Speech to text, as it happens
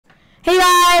Hey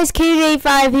guys,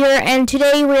 KJ5 here, and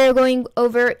today we're going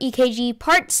over EKG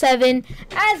Part 7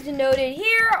 as denoted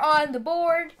here on the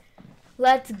board.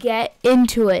 Let's get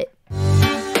into it.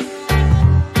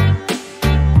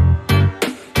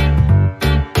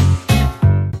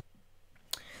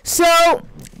 So,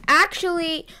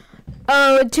 actually,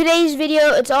 today's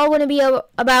video, it's all going to be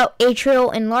about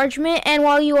atrial enlargement, and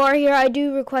while you are here, I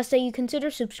do request that you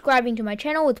consider subscribing to my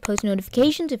channel with post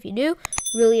notifications if you do.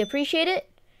 Really appreciate it.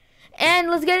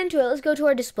 And let's get into it. Let's go to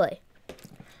our display.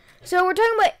 So we're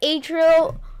talking about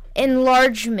atrial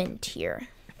enlargement here.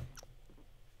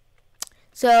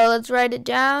 So let's write it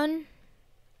down.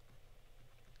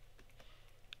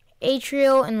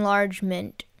 Atrial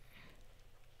enlargement.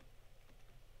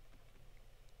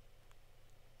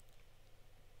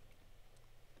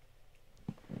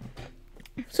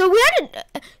 So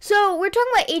we're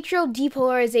talking about atrial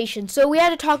depolarization. So we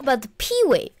had to talk about the P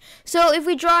wave. So if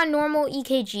we draw a normal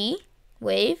EKG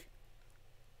wave,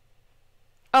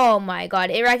 oh my god,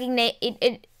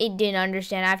 it didn't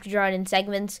understand. I have to draw it in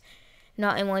segments,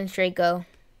 not in one straight go.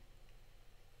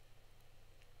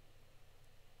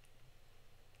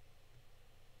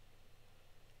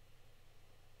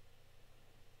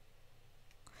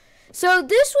 So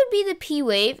this would be the P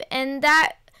wave, and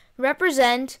that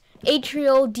represents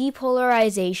atrial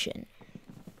depolarization.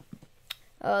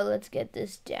 Let's get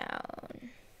this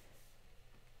down.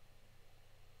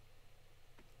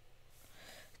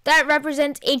 That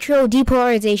represents atrial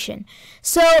depolarization.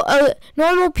 So a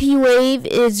normal P wave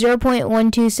is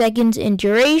 0.12 seconds in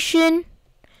duration,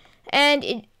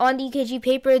 and on the EKG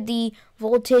paper, the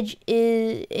voltage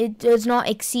does not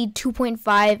exceed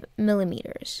 2.5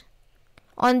 millimeters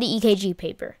on the EKG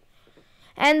paper.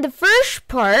 And the first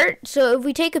part, so if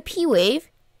we take a P wave,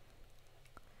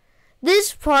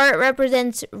 this part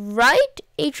represents right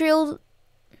atrial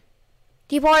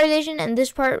depolarization, and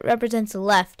this part represents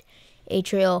left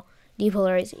atrial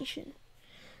depolarization.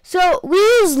 So we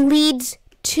use leads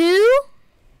 2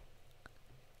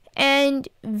 and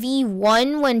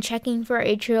V1 when checking for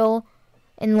atrial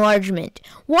enlargement.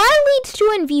 Why leads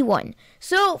 2 and V1?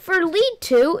 So for lead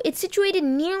 2, it's situated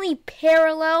nearly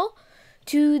parallel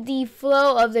to the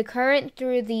flow of the current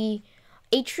through the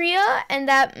atria, and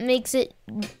that makes it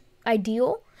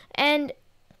ideal. And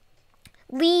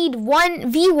lead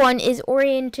V1 is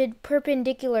oriented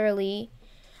perpendicularly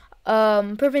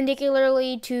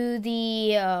to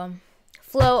the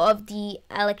flow of the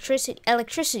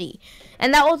electricity,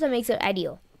 and that also makes it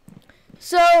ideal.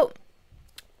 So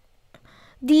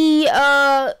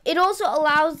it also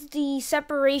allows the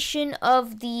separation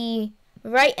of the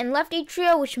right and left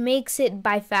atria, which makes it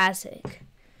biphasic.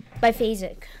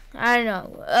 I don't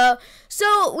know.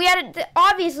 So we had to,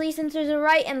 obviously, since there's a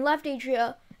right and left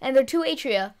atria, and there are two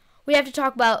atria, we have to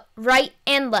talk about right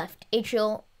and left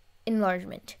atrial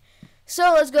enlargement.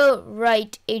 So let's go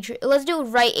right atrial. Let's do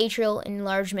right atrial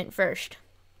enlargement first.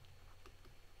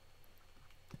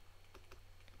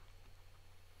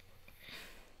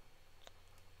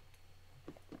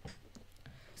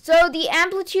 So the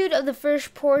amplitude of the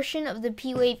first portion of the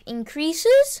P wave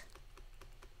increases.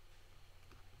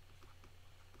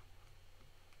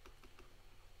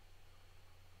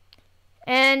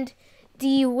 And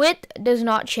the width does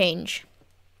not change.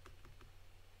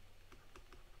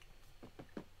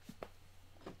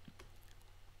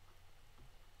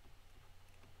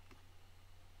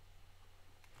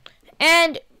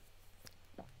 And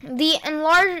the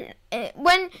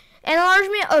when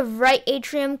enlargement of right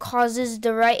atrium causes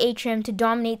the right atrium to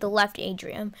dominate the left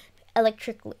atrium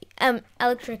electrically. In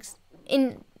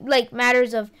like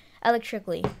matters of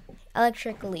electrically. In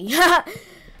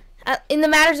the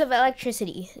matters of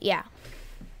electricity, yeah.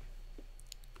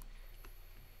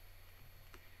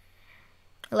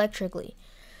 Electrically.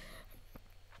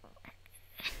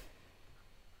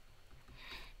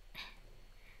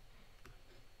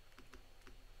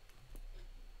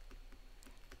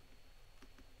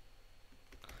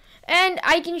 And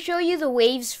I can show you the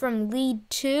waves from lead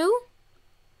 2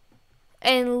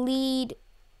 and lead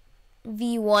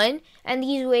V1, and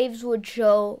these waves would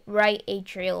show right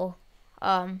atrial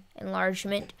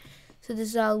enlargement. So this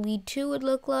is how lead 2 would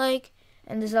look like,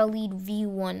 and this is how lead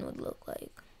V1 would look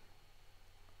like.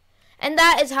 And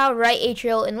that is how right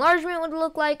atrial enlargement would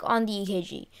look like on the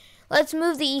EKG. Let's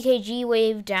move the EKG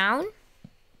wave down.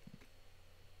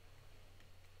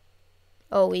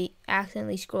 Oh, we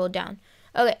accidentally scrolled down.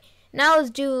 Okay, now let's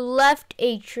do left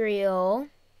atrial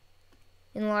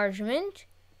enlargement.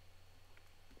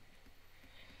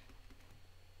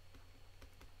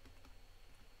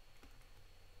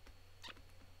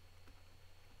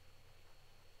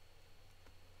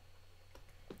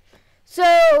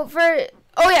 So for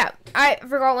Oh yeah, I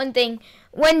forgot one thing.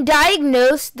 When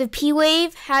diagnosed, the P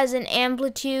wave has an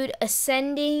amplitude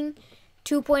ascending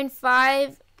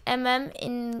 2.5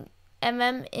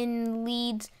 mm in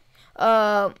leads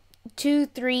 2,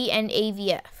 3, and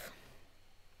AVF.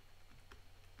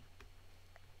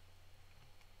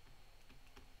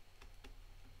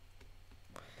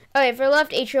 Okay, for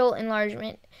left atrial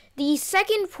enlargement, the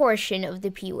second portion of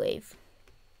the P wave.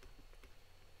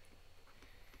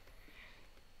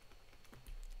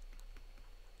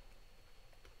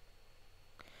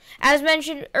 As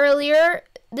mentioned earlier,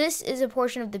 this is a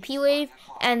portion of the P wave,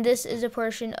 and this is a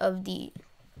portion of the,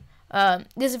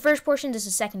 this is the first portion, this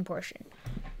is the second portion.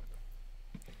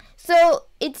 So,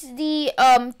 it's the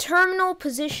terminal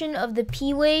position of the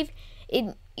P wave.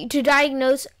 To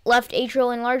diagnose left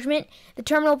atrial enlargement, the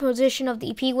terminal position of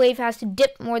the P wave has to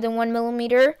dip more than 1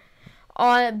 millimeter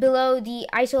below the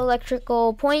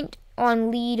isoelectrical point on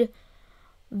lead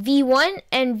V1,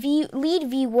 and lead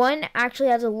V1 actually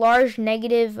has a large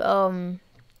negative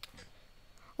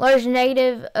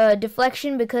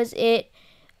deflection because it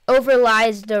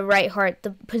overlies the right heart,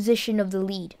 the position of the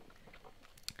lead.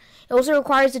 It also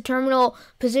requires the terminal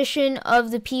position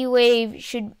of the P wave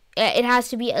it has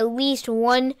to be at least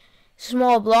 1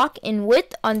 small block in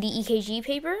width on the EKG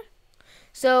paper.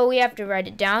 So we have to write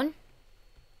it down.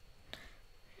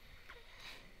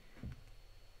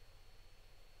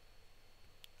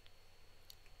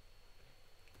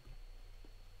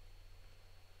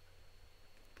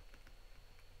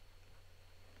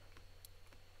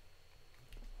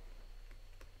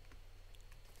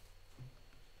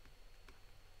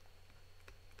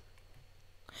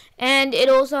 And it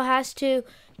also has to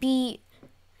be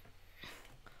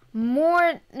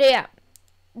more,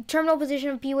 terminal position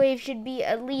of P wave should be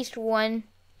at least 1.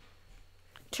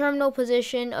 Terminal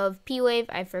position of P wave,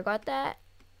 I forgot that.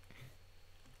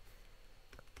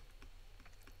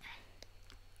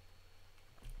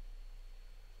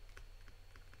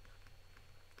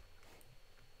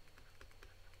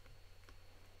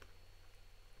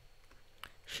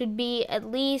 Should be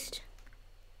at least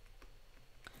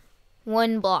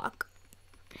 1 block.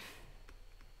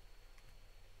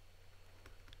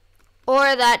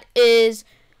 Or that is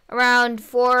around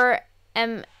 4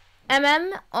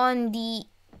 mm on the,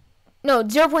 no,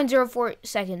 0.04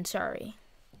 seconds, sorry.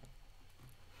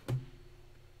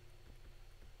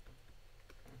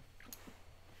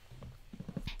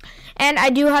 And I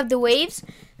do have the waves.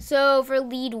 So for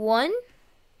lead 1,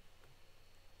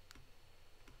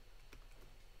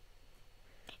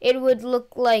 it would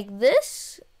look like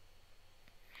this.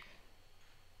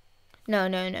 No.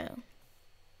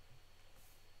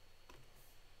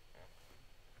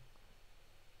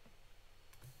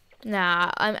 Nah,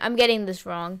 I'm getting this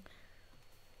wrong.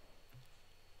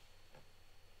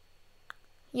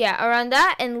 Yeah, around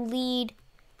that, and lead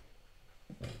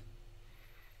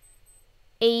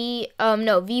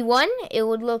V1, it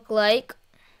would look like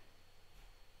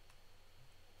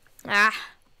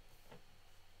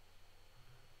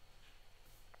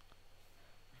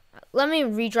let me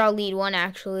redraw lead 1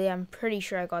 actually. I'm pretty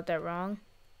sure I got that wrong.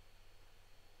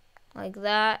 Like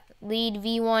that. Lead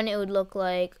V1, it would look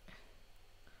like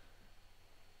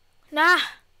no.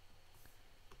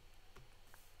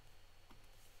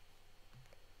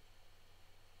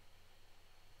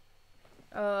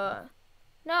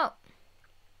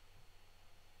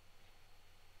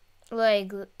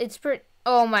 Like, it's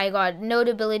oh my god,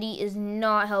 Notability is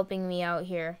not helping me out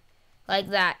here. Like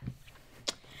that.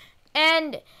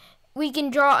 And we can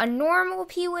draw a normal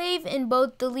P wave in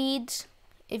both the leads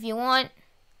if you want.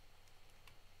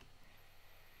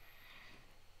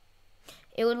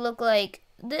 It would look like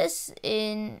this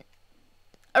in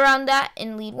around that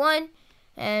in lead 1,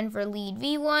 and for lead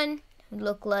V1 it would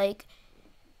look like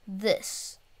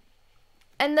this.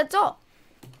 And that's all.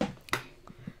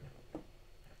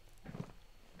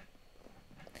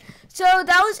 So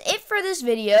that was it for this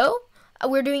video.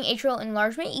 We're doing atrial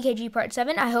enlargement, EKG Part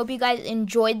 7. I hope you guys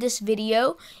enjoyed this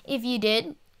video. If you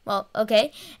did, well,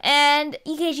 okay. And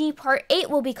EKG Part 8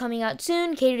 will be coming out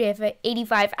soon.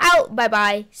 KJ85 out.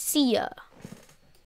 Bye-bye. See ya.